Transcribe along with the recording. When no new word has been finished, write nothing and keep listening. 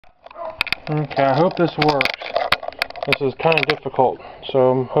Okay, I hope this works. This is kind of difficult,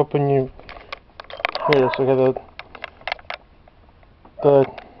 so I'm hoping you hear this. Okay, the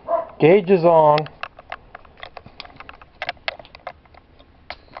gauge is on.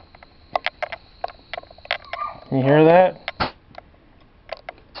 You hear that?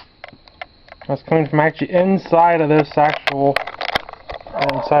 That's coming from actually inside of this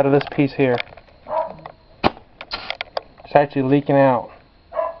inside of this piece here. It's actually leaking out.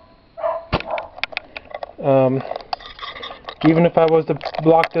 Even if I was to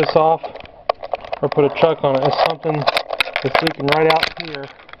block this off or put a chuck on it, it's something that's leaking right out here.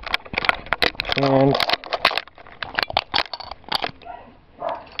 And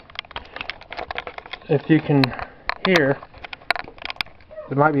if you can hear,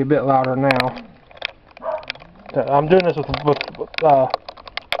 it might be a bit louder now. I'm doing this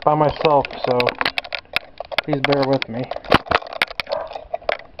by myself, so please bear with me.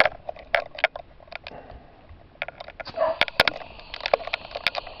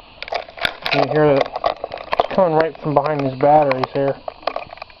 You hear it coming right from behind these batteries here,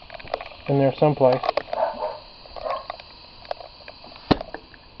 in there someplace.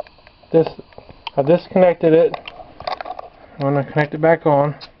 I disconnected it. I'm going to connect it back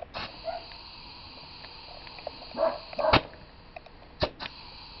on.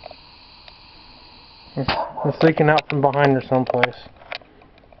 It's leaking out from behind there someplace.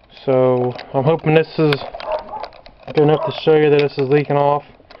 So I'm hoping this is good enough to show you that this is leaking off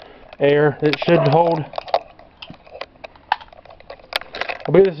air. It should hold.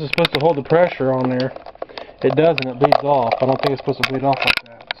 I believe this is supposed to hold the pressure on there. It doesn't. It bleeds off. I don't think it's supposed to bleed off like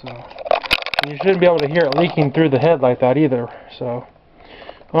that. So you shouldn't be able to hear it leaking through the head like that either. So,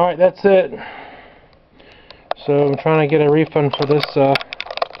 all right, that's it. So I'm trying to get a refund for this.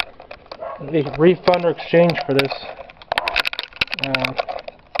 Refund or exchange for this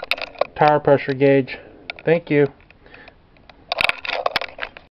tire pressure gauge. Thank you.